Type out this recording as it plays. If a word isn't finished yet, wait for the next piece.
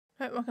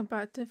Right, welcome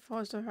back to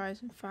Forza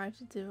Horizon 5.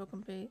 Today we're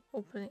going to be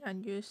opening a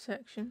new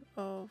section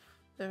of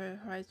the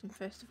Horizon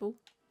Festival.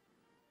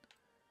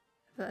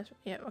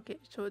 Yeah, okay,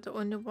 so the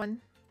only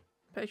one,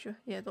 pretty sure,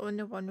 yeah, the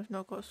only one we've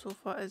not got so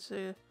far is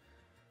the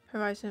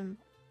Horizon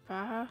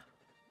Baja.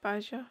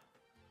 I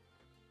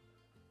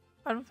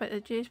don't think the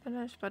J's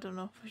pronounced, but I don't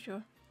know for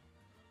sure.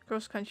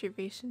 Cross Country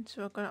Racing,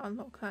 so we're going to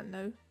unlock that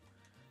now.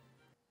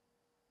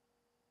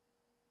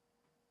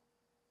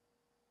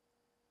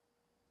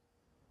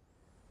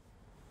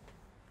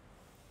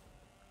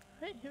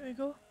 Right, here we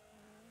go.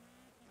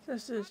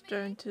 This is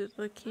down to the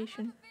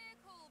location.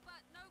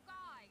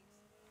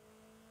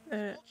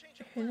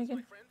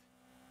 Hoonigan.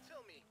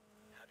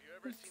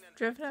 We've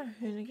driven a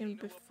Hoonigan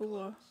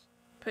before.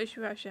 Pretty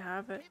sure we actually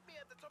have it.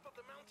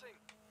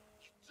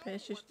 But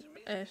it's just,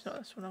 it's not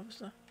this one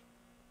obviously.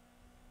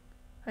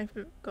 I think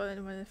we got it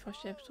in one of the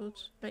first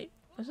episodes. Right,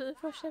 was it the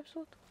first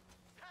episode?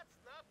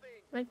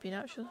 Might be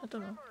actually, I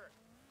don't know.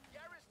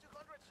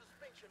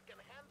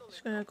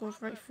 Just gonna go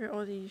right through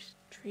all these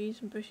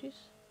trees and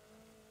bushes.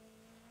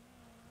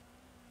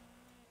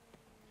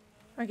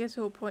 I guess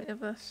the whole point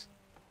of this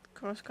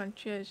cross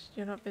country is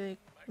you're not really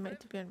meant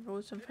to be on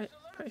roads, I'm pretty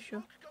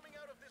sure.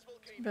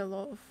 There's gonna be a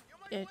lot of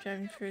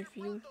driving through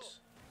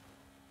fields.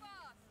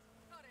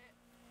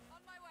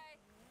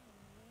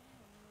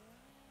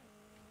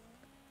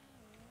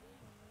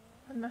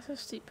 And that's a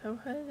steep hill,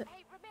 isn't it?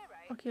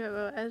 Okay,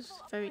 well it is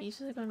very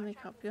easily going to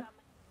make up here.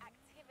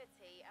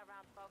 Activity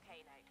around the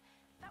volcano.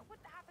 That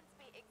wouldn't happen to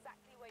be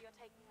exactly where you're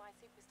taking my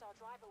superstar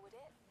driver, would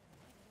it?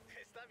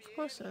 Of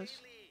course it is.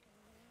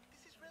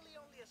 This is really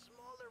only a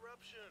small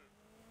eruption.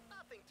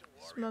 Nothing to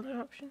worry Small about.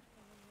 eruption.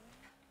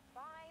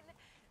 Fine.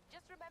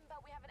 Just remember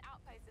we have an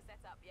outpost to set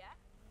up, yeah?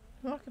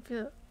 Well, I can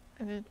feel it.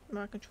 And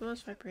my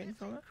controller's vibrating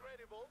from it.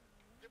 Incredible.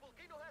 The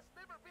volcano has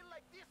never been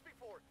like this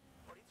before,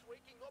 but it's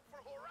waking up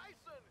for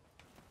Horizon.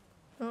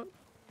 Oh,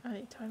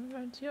 I need time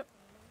around here.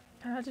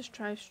 Can I just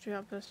drive straight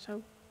up this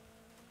hill?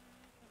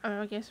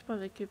 I guess I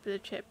probably could, but the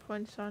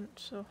checkpoints aren't,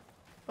 so...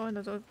 Oh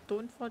no,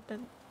 don't flood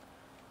in.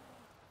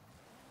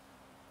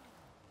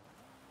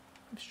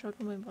 I'm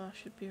struggling with where I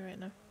should be right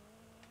now.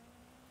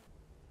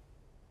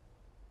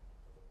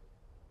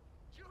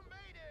 You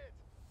made it!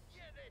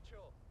 Yeah,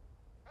 Rachel.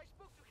 I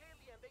spoke to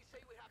Haley and they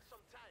say we have some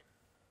time.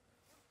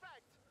 In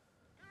fact,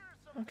 here are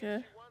some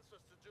things she wants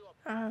us to do up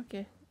Ah,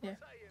 okay, yeah.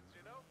 science,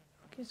 you know?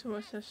 Okay, so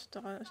what's this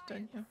star that's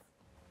down here?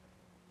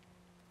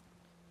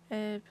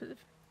 Put the...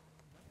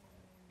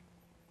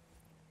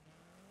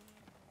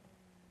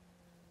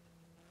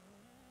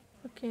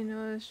 Okay,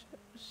 no, let's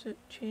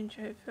change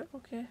outfit,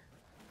 okay.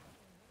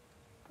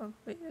 Oh,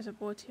 wait, there's a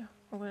boat here.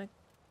 I'm gonna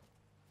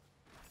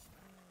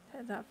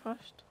hit that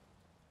first.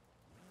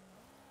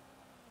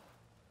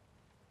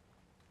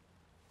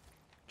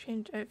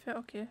 Change outfit,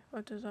 okay,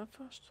 what does that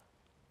first?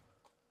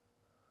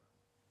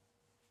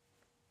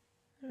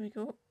 There we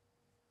go.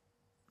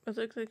 It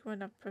looks like we're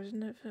in a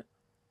prison outfit.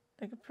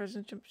 Like a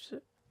prison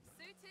jumpsuit.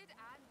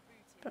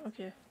 But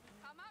okay.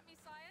 Come at me,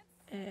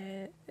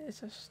 science.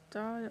 It's a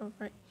star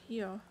over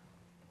here.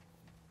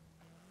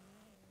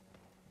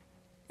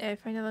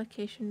 Find a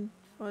location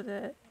for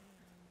the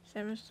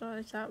 7-star.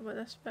 Is that what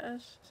this bit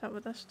is? Is that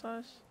what this star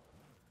is?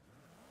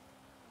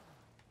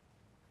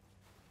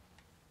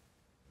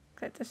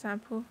 Collect the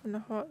sample from the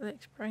hot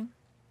lake spring.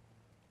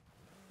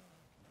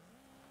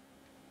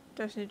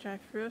 Does need to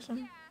drive through or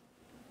something?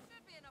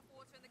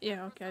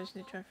 Yeah, okay, I just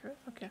need to drive through it.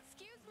 Okay.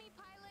 Excuse me,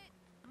 pilot.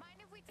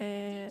 Mind if we take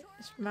a detour?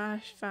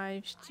 Smash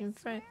 5 steam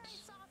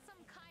fights. Saw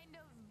some kind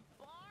of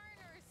barn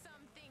or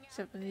something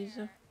Except for out these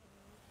there.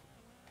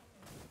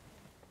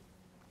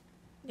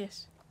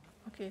 Yes.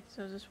 Okay,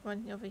 so there's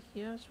one over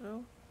here as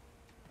well.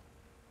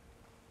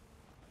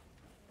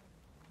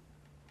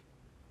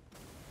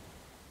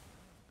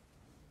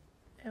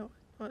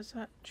 What's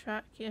that?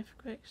 Track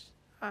earthquakes.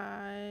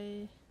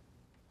 Okay,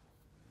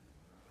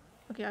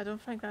 I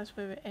don't think that's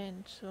where it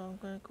ends, so I'm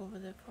gonna go over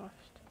there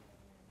first.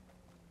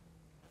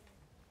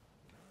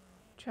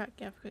 Track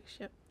earthquakes,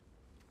 yep.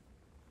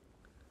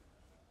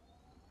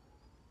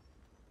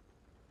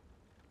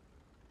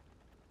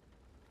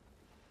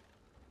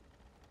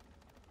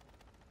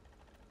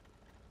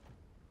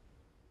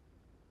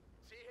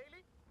 See,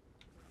 Haley?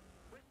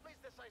 We've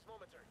placed the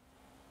seismometer.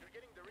 You're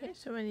getting the Okay, read?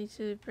 so I need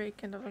to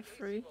break another Right,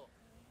 3. Easy,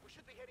 we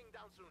should be heading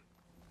down soon.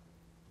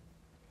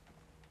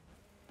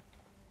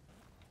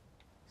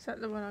 Is that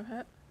the one I've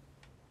hit?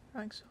 I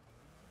think so.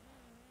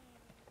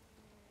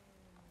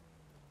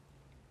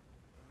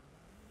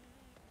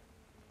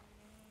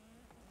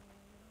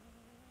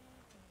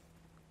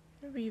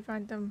 Maybe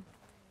random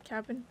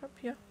cabin up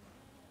here.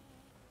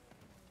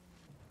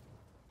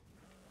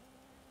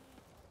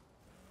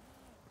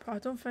 But I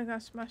don't think I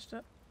smashed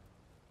it.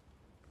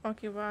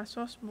 Okay, well I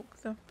saw smoke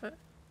there, but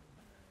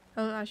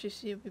I don't actually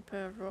see a big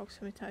pair of rocks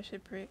for me to actually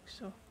break,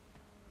 so...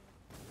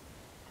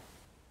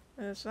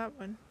 There's that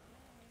one.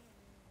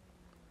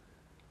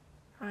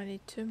 I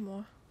need 2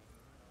 more.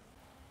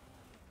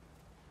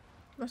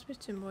 Must be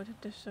 2 more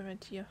just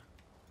around here.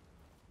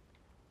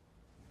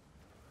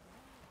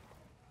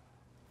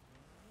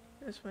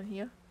 this one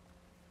here.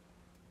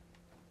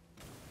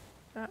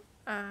 That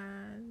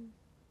and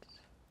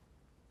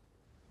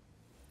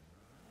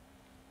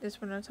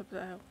this one on top of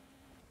the hill.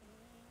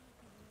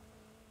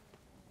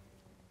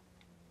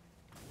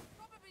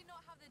 Probably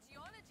not how the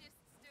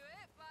geologists do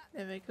it, but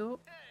There we go.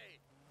 Hey,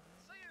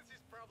 science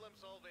is problem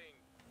solving.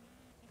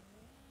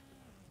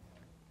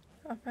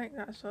 I think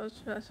that's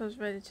us. That's us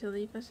ready to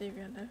leave this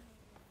area now.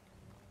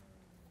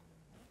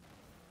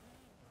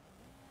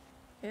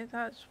 Okay,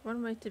 that's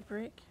one way to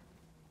break.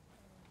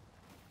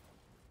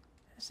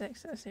 Let's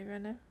exit this area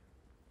now.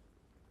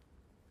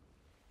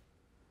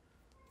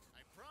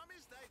 I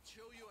promised I'd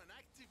show you an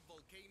active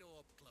volcano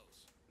up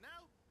close.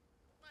 Now,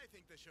 I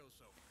think the show's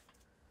over.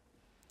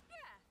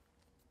 yeah,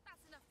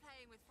 that's enough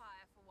playing with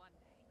fire for one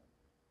day.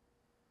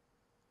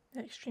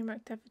 Extreme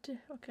activity,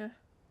 okay.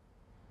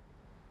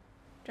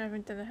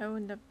 Driving down the hill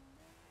in the...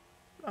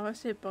 I would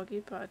say buggy,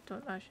 but I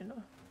don't actually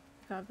know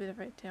if that would be the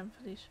right term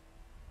for these.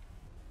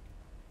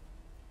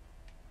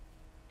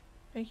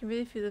 You can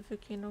really feel the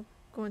volcano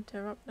going to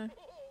erupt now.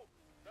 Oh,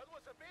 that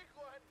was a big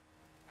one.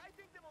 I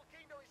think the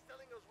volcano is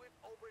telling us we've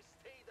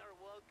overstayed our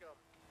welcome.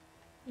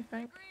 You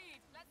think?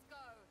 Agreed, let's go.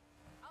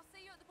 I'll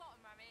see you at the bottom,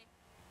 Rami.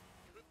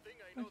 Good thing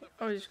I know Okay. the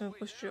Oh, you're just gonna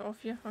fastest go way straight down.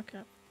 off here?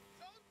 Okay.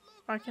 Don't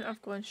look Why can't back.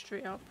 I've gone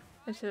straight up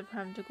instead of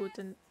having to go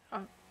down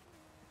up?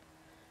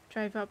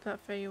 Drive up that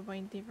very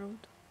windy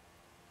road.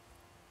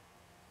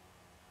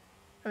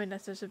 I mean,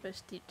 this is a bit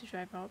steep to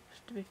drive up,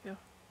 to be fair.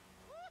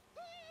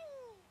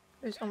 Woohoo!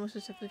 It's almost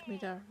as if they've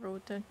made a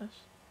road down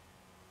this.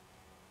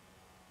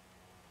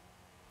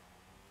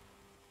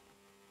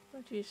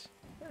 Oh jeez,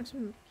 and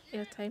some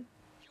airtime.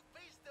 You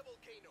faced the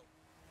volcano.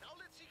 Now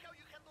let's see how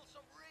you handle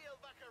some real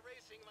Baja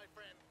racing, my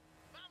friend.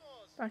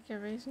 Vamos! Baja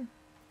Racing.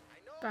 I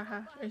know a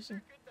Baja Baja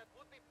Racing. circuit that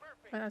would be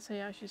perfect. Well, that's how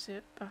you actually say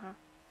it, Baja.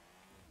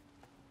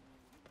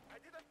 I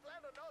didn't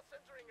plan on us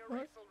entering a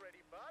What? race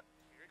already, but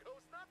here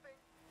goes nothing.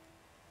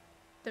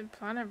 Didn't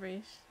plan a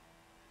race.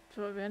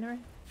 So what we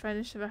anyway?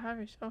 Finish the Baja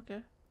race,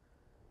 okay.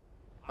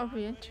 Oh,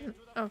 we entered.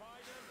 Oh,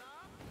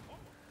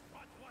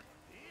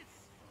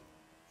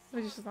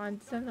 we just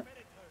landed in it.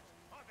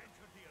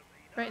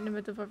 Right in the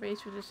middle of a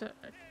race, we just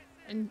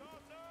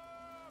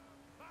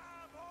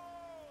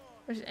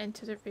we just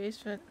entered the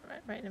race right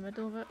in the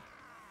middle of it.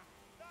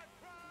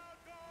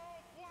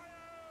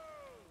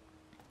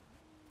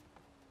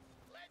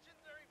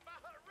 Legendary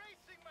Baja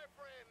racing, my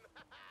friend.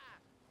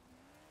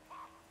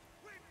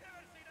 We've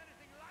never seen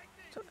anything like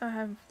this. So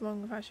how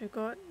long have I actually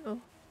got?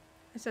 Oh,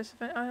 is this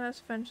fin? Oh, that's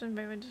finishing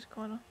right around this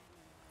corner.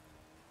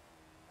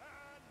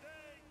 And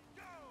they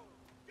go,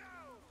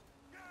 go,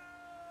 go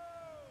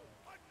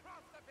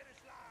across the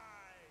finish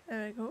line.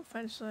 There we go,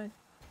 finish line.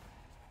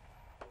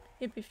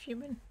 You'd be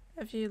fuming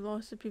if you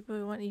lost the people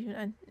who weren't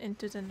even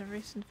entered in the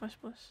race in the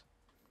first place.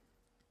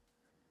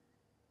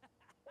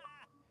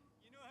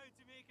 You know how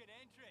to make an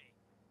entry.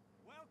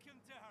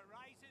 Welcome to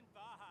Horizon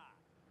Baja.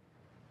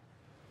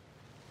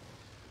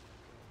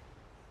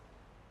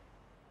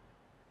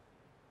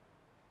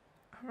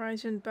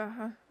 Horizon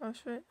Baja,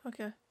 that's right,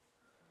 okay.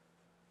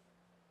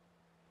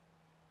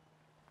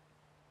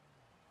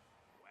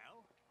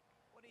 Well,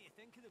 what do you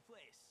think of the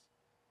place?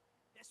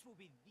 This will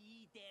be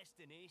the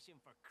destination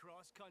for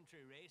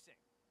cross-country racing.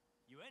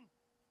 You in?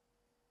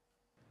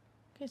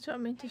 Okay, so I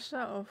mean to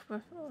start off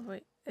with, oh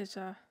wait, is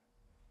a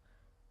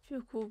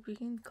fuel code we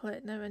can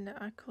collect now in the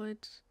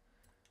accolades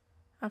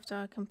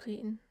after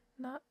completing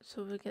that,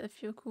 so we get the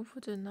fuel code for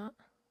doing that.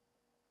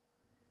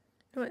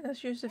 No wait,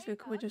 let's use the fuel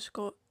code we just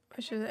got,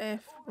 which is the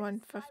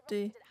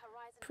F-150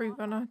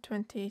 Pre-Runner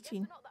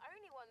 2018. We're not the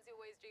only ones who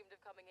always dreamed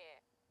of coming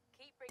here.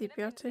 Keep bringing them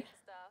in, Liberty.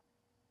 superstar.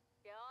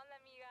 Go on,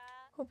 amiga.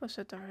 Hope I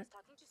said that I right. was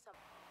talking to some.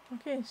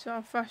 Okay, so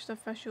our first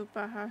official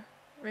Baja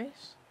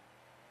race.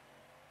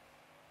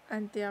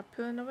 And they are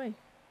pulling away.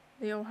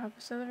 They all have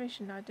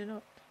acceleration, I do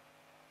not.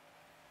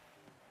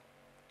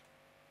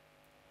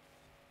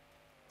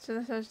 So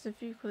this is the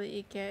vehicle that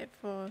you get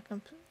for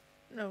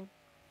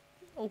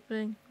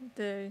opening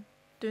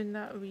doing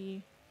that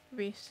wee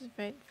race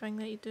event thing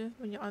that you do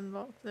when you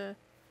unlock the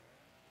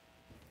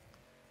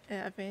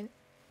event,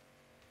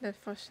 the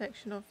first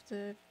section of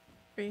the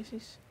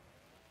races.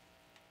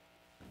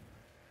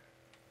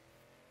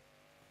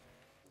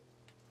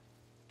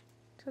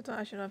 So I don't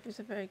actually know if it's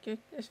a very good,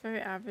 it's a very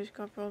average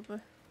car probably.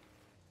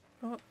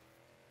 Oh,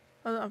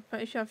 although I'm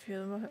pretty sure a few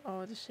of them are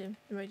all the same.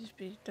 They might just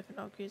be different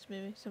upgrades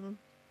maybe, some of them.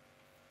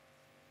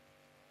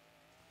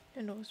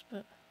 Who knows,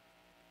 but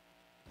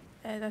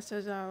this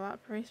is a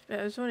lap race, but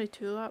it was only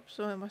 2 laps,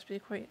 so it must be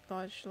quite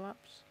large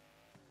laps.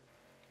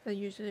 They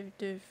usually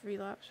do 3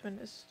 laps when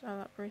it's a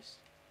lap race.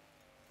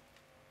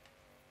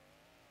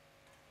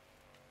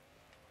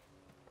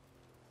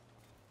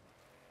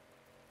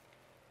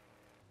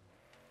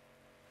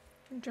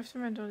 I'm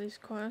drifting around all these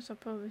corners, I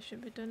probably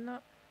shouldn't be doing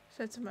that,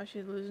 since I'm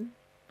actually losing.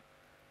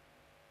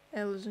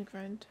 Losing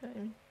ground, I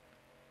mean.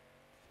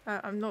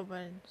 I'm not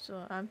winning,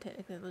 so I'm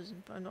technically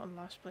losing, but I'm not in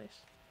last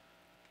place.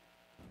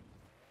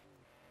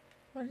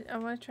 I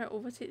want to try to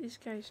overtake these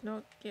guys,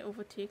 not get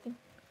overtaken.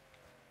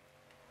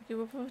 Okay,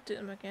 we'll overtake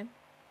them again.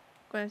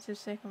 going into the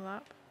second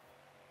lap.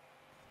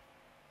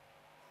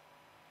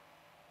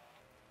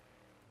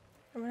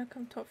 I'm gonna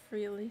come top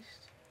 3 at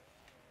least,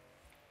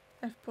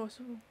 if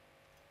possible.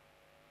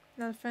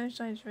 Now the finish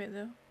line's right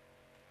there.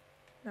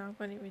 Now I'm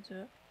going to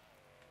redo it.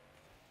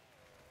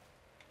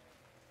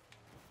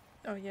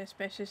 Oh yeah,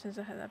 especially since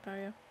I hit that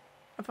barrier.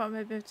 I thought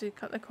maybe I have to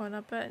cut the corner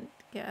a bit and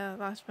get a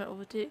last minute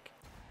overtake.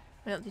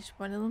 And at least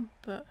one of them,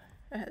 but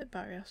I hit the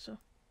barrier, so.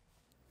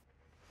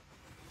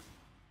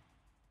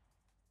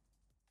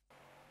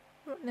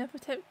 Well, never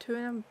type 2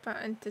 and I'm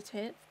back into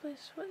 10th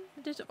place. What?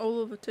 It just all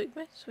overtook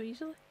me so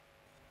easily.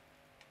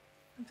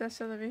 With the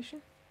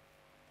acceleration.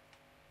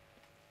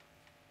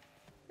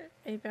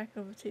 Maybe I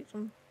can overtake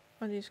them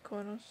on these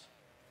corners.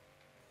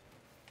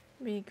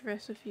 Be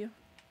aggressive here.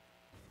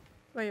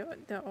 Right,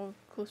 they're all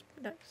close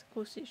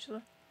to each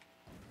other.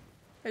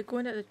 Like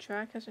going at the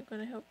track isn't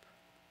going to help.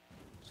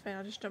 It's fine,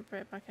 I'll just jump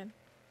right back in.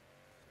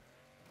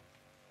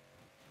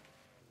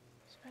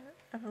 It's fine.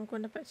 If I'm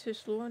going a bit too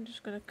slow, I'm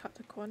just going to cut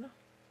the corner.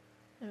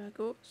 There we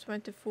go, so I'm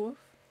into 4th.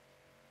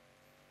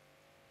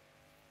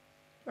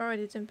 We're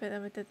already doing better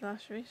than we did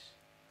last race,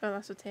 or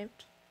last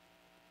attempt.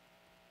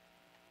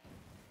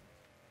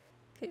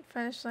 Okay,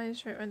 finish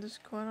line's right around this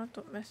corner,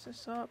 don't mess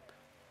this up.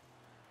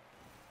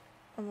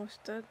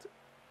 Almost did.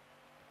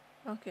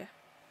 Okay,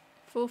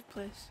 4th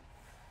place.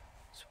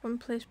 It's 1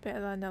 place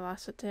better than the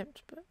last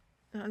attempt, but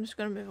I'm just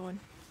going to move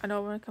on. I know I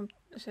want to come,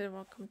 I said I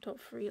want to come top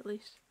 3 at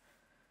least.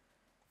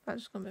 I'm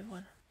just going to move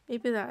on.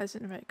 Maybe that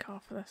isn't the right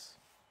car for this.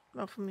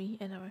 Well, for me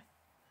anyway.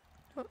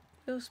 Oh,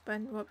 wheel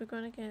spin, what we're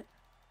going to get?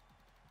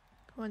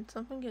 Come on,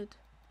 something good.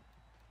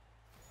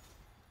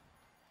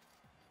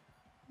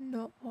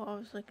 Not what I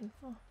was looking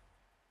for.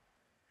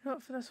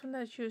 Not for this one,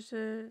 I choose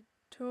the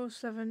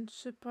 207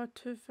 Super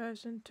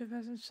 2000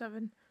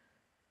 2007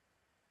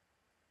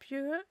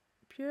 Peugeot.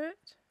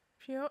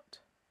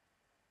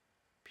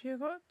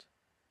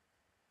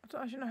 I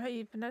don't actually know how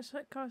you pronounce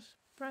that car's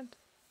brand.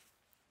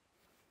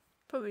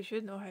 Probably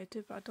should know how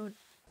to, but I don't.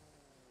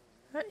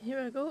 Right,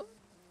 here we go.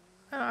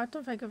 I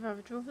don't think I've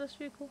ever drove this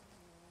vehicle.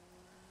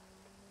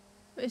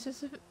 But is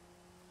this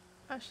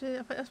actually,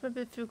 I think that's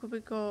maybe the vehicle we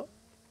got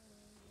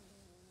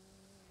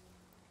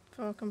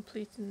for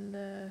completing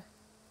the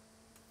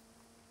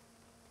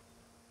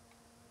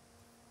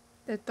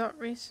dirt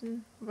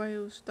racing,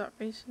 Wales dirt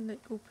racing,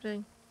 like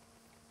completing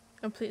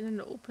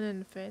the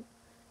opening event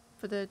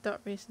for the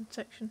dirt racing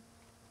section.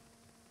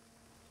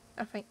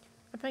 I think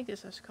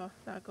it's this car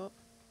that I got.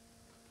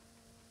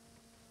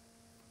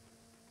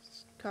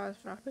 This car's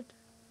rapid.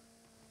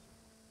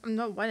 I'm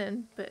not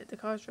winning, but the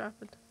car's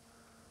rapid.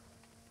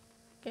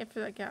 Get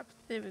through that gap.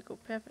 There we go,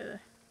 perfectly.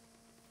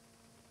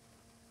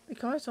 The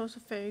car is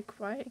also very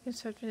quiet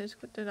considering it's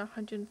doing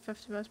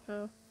 150 miles per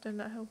hour down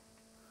that hill.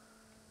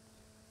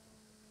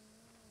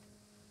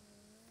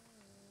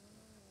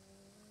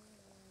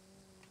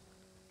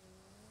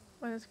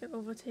 Well, let's get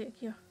overtake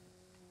here.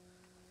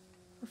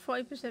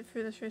 We're 40%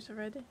 through this race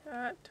already.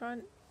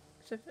 Turn.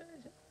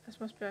 This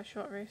must be a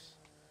short race.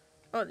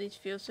 Oh, these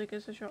feels like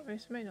it's a short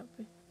race. It might not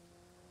be.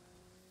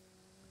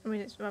 I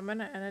mean, it's a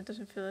minute and it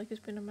doesn't feel like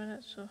it's been a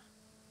minute, so.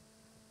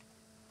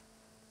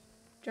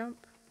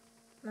 Jump.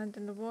 Land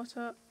in the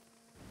water.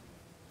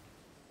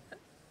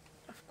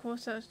 Of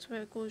course, that's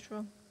where it goes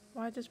wrong.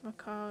 Why does my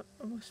car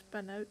almost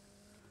spin out?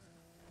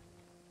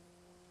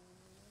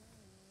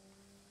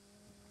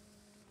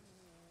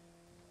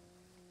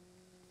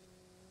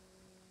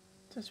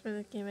 That's where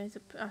the game ends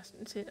up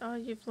asking, saying, oh,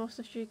 you've lost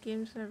a few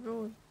games in a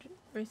row,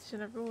 races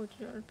in a row, do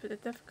you want to put the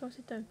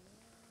difficulty down?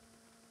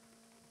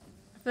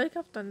 I feel like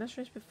I've done this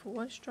race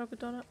before and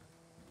struggled on it.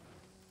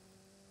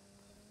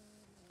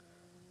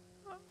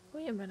 Oh,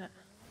 wait a minute.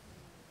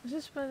 Is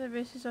this one of the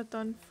races I've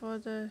done for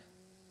the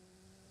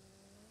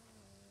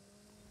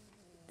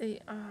I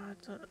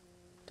don't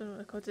know what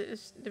they called it.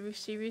 It's the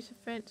series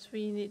events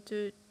where you need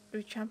to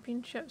do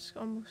championships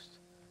almost.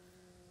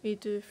 Where you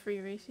do 3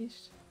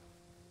 races.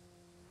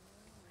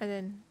 And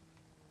then,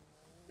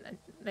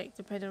 like,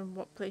 depending on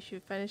what place you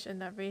finish in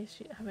that race,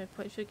 how many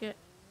points you get.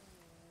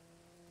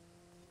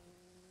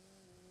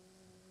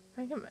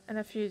 And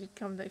if you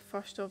come like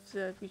first of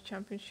the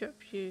championship,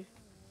 you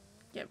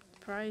get the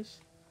prize.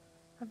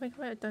 I think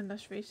I might have done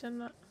this race in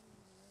that.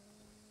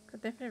 I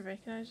definitely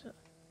recognise it.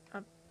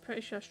 I'm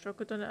pretty sure I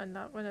struggled on it in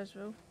that one as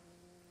well.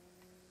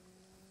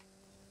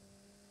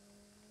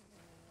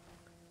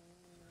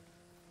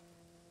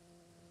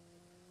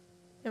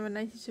 Yeah, we're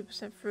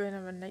 92% through and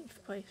I'm in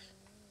 9th place.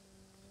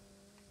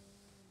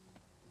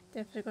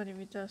 Definitely going to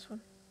read this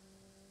one.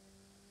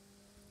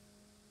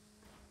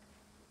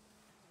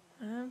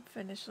 And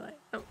finish like,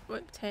 oh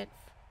wait, 10th.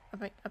 I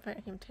think I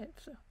came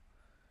 10th, so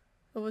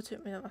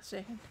overtook me the last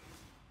second.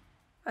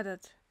 I did,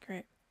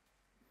 great.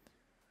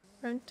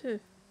 Round 2.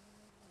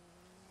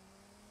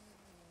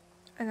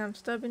 And I'm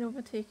still being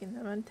overtaken.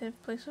 I'm in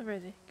 10th place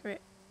already,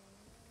 great.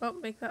 Well,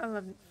 make that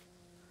 11th.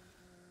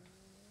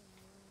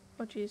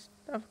 Oh jeez,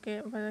 I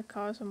forget when the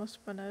cars almost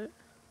spun out.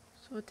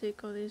 So we'll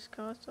take all these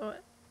cars. Oh,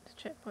 the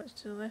checkpoint's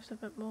to the left a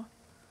bit more.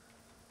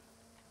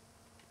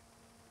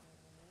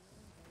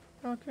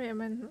 Oh great, I'm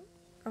in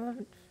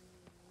 11th.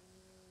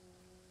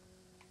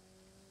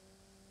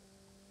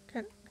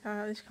 Can I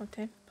at least come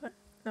 10th? But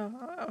no,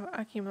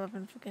 I came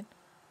 11th again.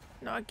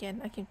 Not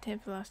again, I came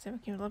 10th last time,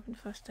 I came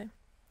 11th last time.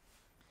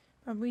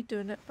 I'm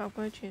redoing it, but I'm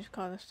going to change the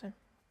car this time.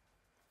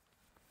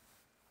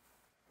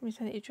 Means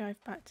I need to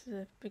drive back to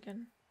the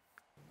beginning.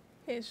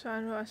 Okay, so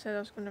I know I said I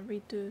was going to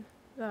redo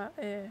that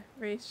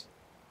race.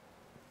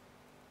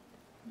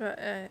 But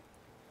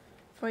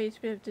for you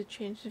to be able to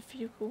change the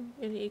vehicle,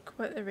 you need to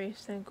quit the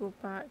race, then go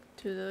back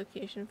to the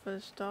location for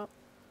the stop.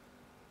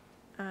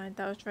 And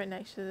that was right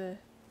next to the...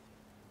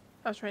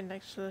 I was right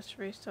next to this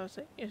race, so I was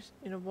like,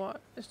 you know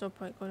what, there's no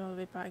point going all the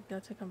way back now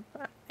to come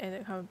back, end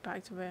up coming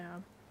back to where I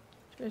am.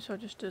 So I'll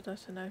just do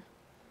this for now.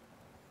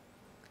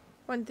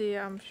 One day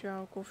I'm sure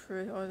I'll go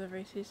through all the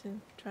races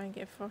and try and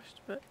get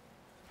first, but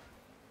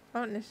I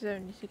don't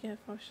necessarily need to get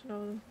first in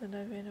all of them for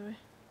now anyway.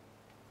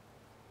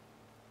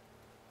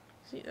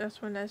 See,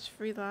 this one is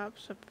 3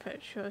 laps, I'm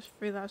pretty sure it's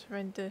 3 laps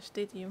around the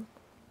stadium.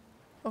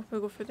 Oh,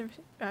 we'll go through the...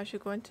 I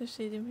should go into the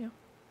stadium here.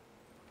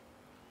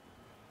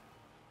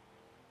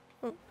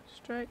 Oh,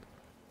 strike.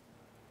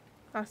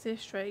 I say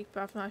strike,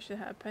 but I've not actually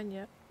hit a pin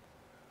yet.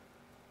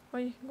 Oh,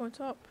 you can go on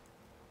top.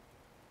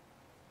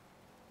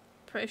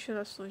 Pretty sure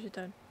that slows you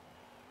down.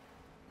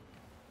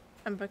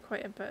 And by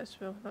quite a bit as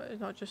well,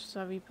 not just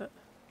a wee bit.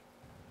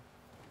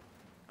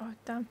 Oh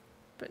damn,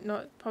 but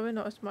probably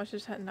not as much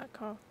as hitting that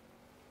car.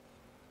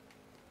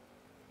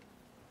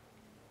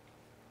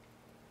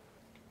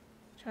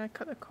 Trying to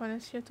cut the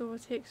corners here to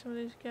overtake some of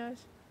these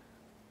guys.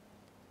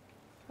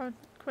 I would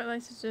quite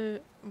like to do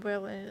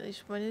well in at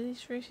least one of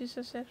these races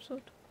this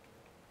episode.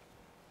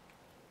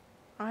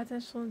 I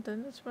didn't slow them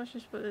down as much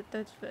as what it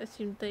did, but it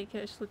seemed like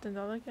it slowed down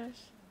the other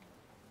guys.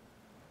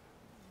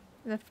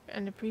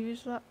 In the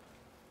previous lap.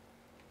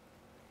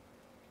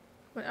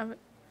 Wait, am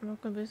I going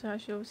to be able to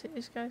actually overtake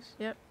these guys?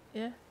 Yep,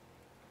 yeah.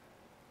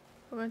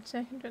 We're in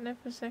second right now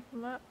for the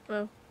second lap.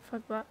 Well,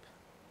 third lap.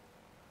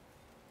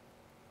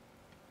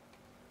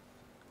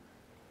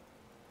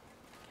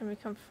 Can we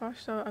come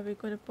first, or are we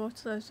going to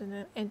bottle this and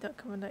then end up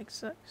coming like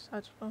 6? I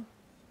don't know.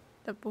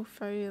 They're both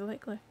very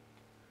likely.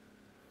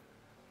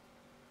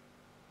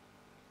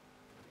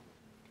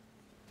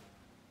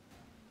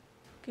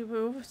 Okay, we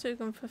overtook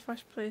them for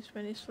first place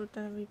when he slowed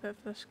down a wee bit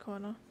for this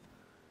corner.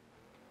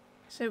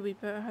 I say a wee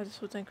bit, I had to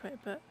slow down quite a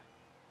bit.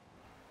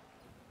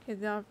 Okay,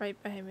 they are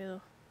right behind me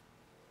though.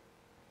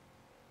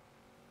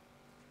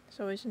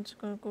 So he's just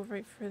going to go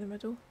right through the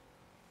middle.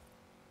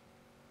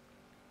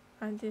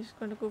 And he's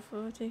going to go for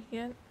overtake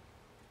again.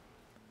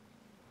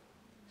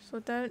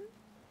 Slow down.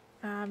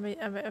 I might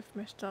have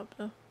messed up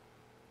though.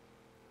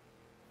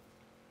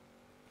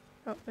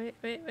 Oh, wait.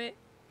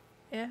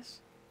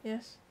 Yes.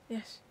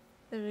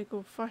 There we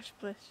go, first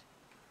place.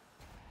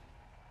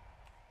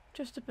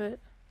 Just a bit.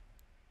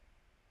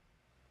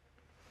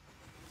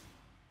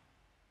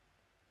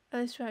 At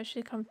least we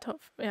actually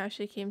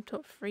came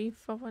top 3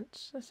 for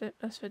once. That's it,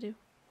 this video.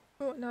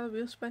 Oh, another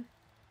wheel spin.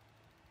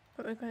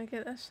 What we're going to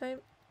get this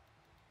time.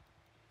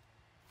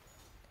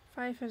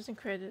 5,000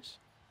 credits.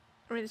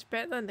 I mean, it's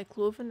better than the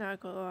clothing that I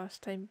got the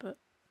last time, but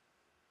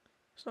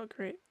it's not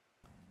great.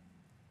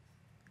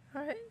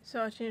 Alright,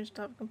 so I changed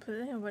up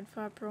completely. I went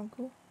for a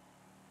Bronco.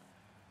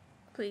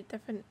 Completely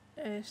different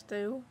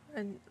style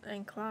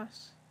and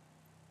class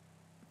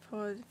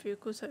for the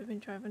vehicles that I've been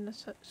driving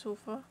this so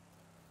far.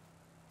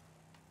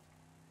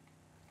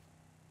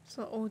 It's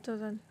a lot older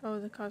than all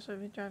the cars I've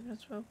been driving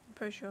as well, I'm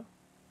pretty sure.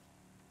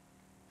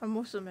 And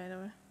most of them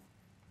anyway.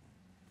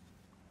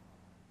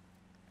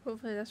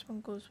 Hopefully this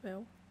one goes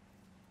well.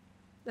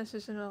 This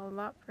is another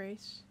lap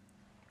race.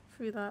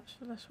 3 laps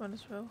for this one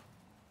as well.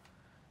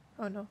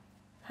 Oh no,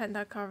 hitting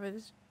that car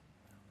really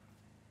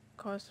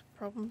caused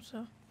problems,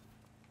 so.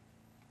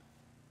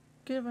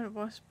 Good when it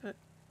was, but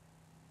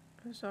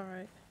it was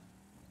alright.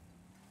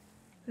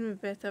 It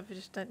would be better if I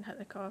just didn't hit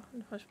the car in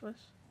the first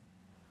place.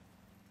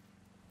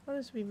 Oh,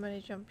 there's a wee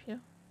mini jump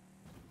here.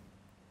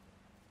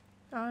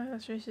 Oh,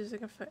 this race is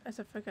like a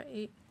figure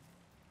 8.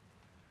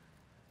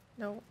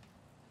 No.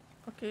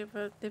 Okay,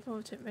 but they've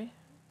overtaken me.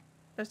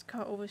 This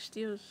car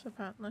oversteers,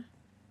 apparently.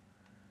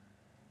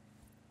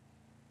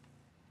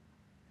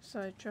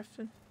 Sorry,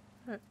 drifting.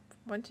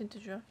 Wanting to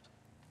drift.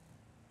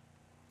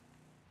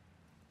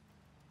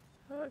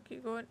 Oh,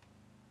 keep going.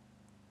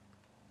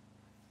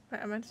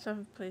 Right, I'm in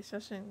 7th place,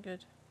 that's ain't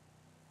good.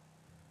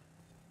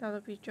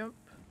 Another wee jump,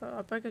 but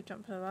a bigger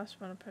jump than the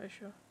last one, I'm pretty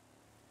sure.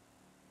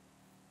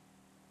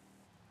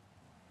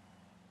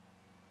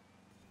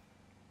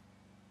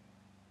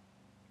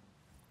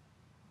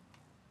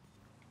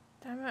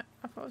 Damn it,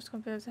 I thought I was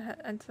going to be able to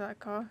hit into that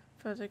car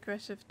for the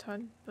aggressive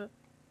turn, but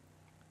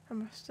I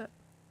missed it.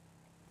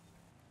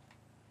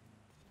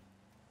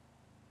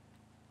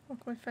 Oh,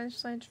 my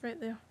finish line's right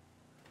there.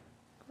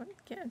 Come on,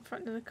 get in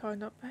front of the car,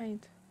 not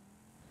behind.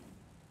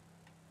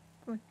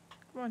 Come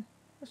on,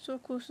 we're so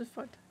close to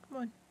third. Come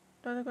on,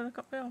 now they're going to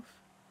cut me off.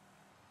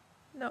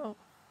 No.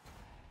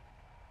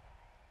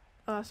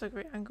 Oh, that's a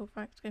great angle,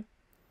 thanks game.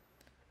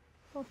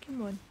 Oh,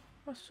 come on,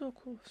 we're so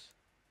close.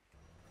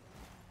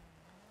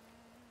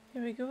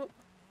 Here we go.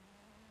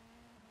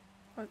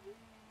 But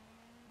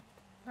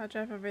that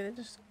driver really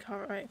just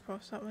cut right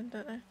across that one,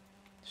 didn't they?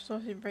 Just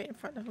obviously right in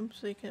front of him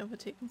so you can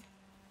overtake him.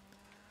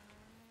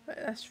 But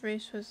this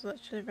race was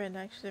literally right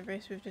next to the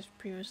race we've just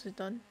previously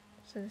done.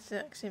 It's in the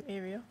exact same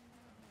area.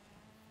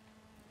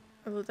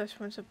 Although this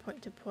one's a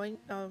point to point,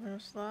 the other one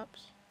was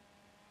laps.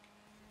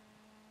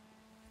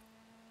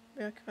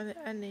 We are currently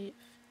in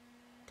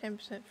 8th,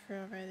 10% through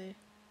already.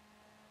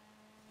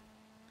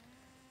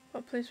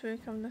 What place will we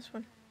come this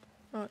one?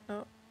 Oh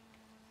no.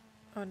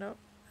 Oh no.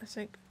 This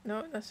ain't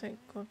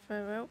going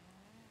very well.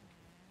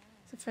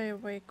 It's a very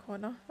wide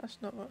corner, that's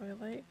not what we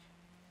like.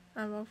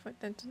 And we're off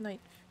into 9th.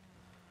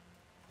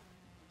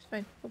 It's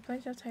fine, we've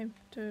plenty of time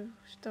to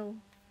still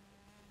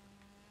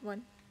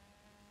win.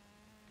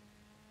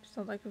 It's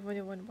not like we've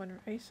only won one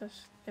race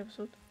this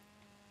episode.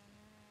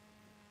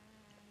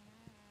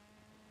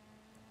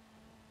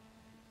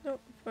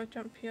 Nope, we've got to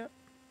jump here.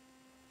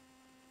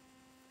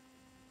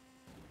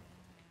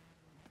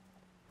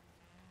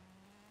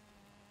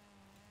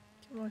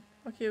 Come on.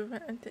 Okay, we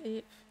went into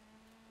 8th.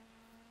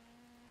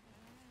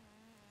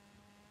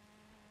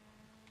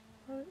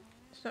 Oh,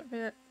 it's not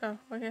really. Oh,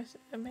 I guess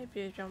it might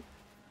be a jump.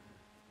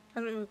 I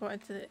don't know if we got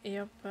into the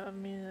air, but I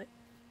mean, like,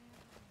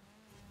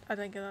 I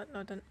didn't get that.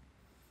 No, I didn't.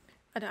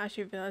 I didn't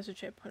actually realise the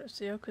checkpoint was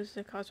there because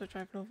the cars were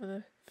driving over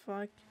the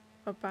flag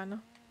or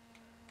banner.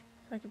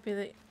 So I could be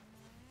like,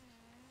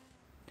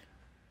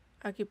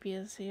 I could be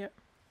able to see it.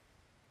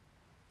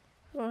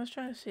 What I was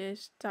trying to say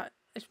is that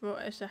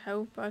it's a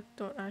hill, but I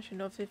don't actually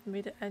know if they've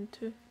made it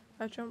into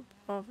a jump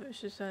or if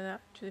it's just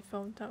actually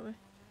filmed that way.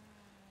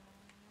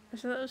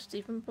 It's a little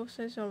steep on both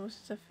sides,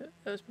 almost as if it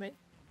was meant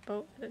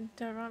built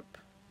into a ramp.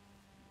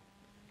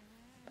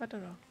 But I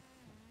don't know.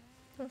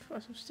 We've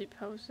got some steep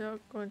hills there,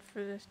 going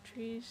through these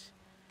trees.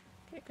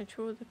 Get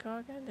control of the car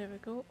again, there we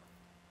go.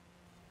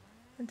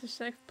 Into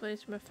 6th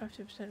place, we're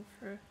 50%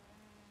 through.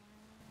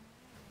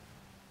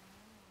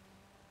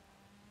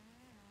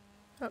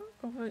 Oh,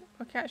 we're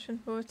catching,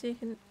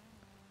 overtaking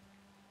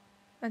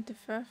into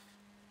 5th.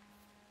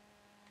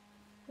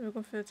 Are we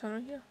going through the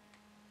tunnel here?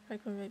 I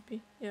think we might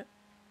be, yeah.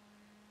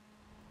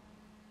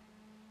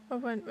 Oh,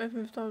 we've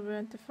moved all the way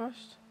into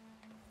 1st.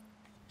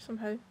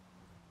 Somehow.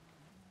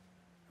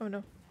 Oh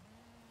no.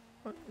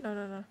 Oh,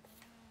 no.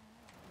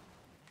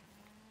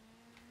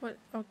 What?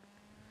 Oh,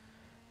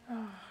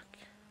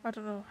 I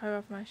don't know how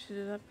I've managed to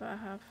do that, but I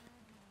have.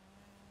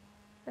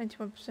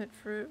 91%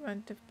 through,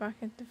 and back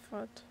into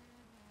 3rd.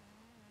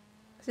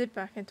 I said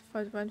back into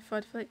 3rd, went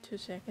 3rd for like 2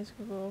 seconds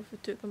because we all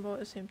took them all at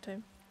the same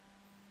time.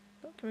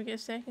 But can we get a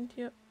second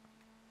here?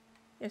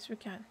 Yes, we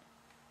can.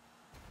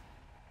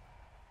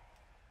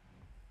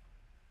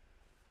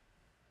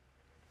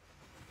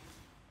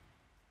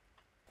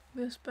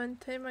 We'll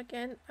spend time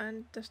again,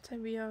 and this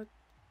time we are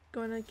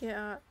gonna get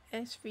a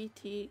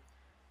SVT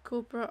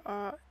Cobra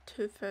R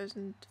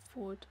 2000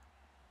 Ford.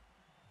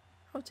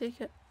 I'll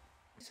take it.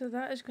 So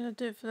that is going to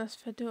do it for this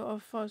video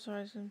of Forza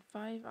Horizon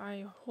 5.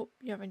 I hope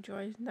you have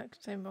enjoyed.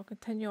 Next time we'll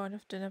continue on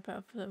with doing a bit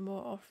of the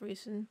more off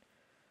racing,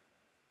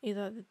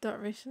 either the dirt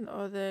racing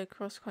or the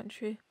cross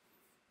country,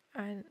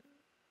 and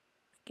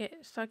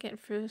start getting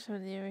through some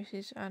of the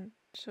races. And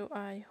so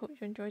I hope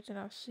you enjoyed, and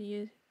I'll see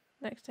you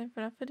next time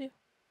for that video.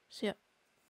 See ya.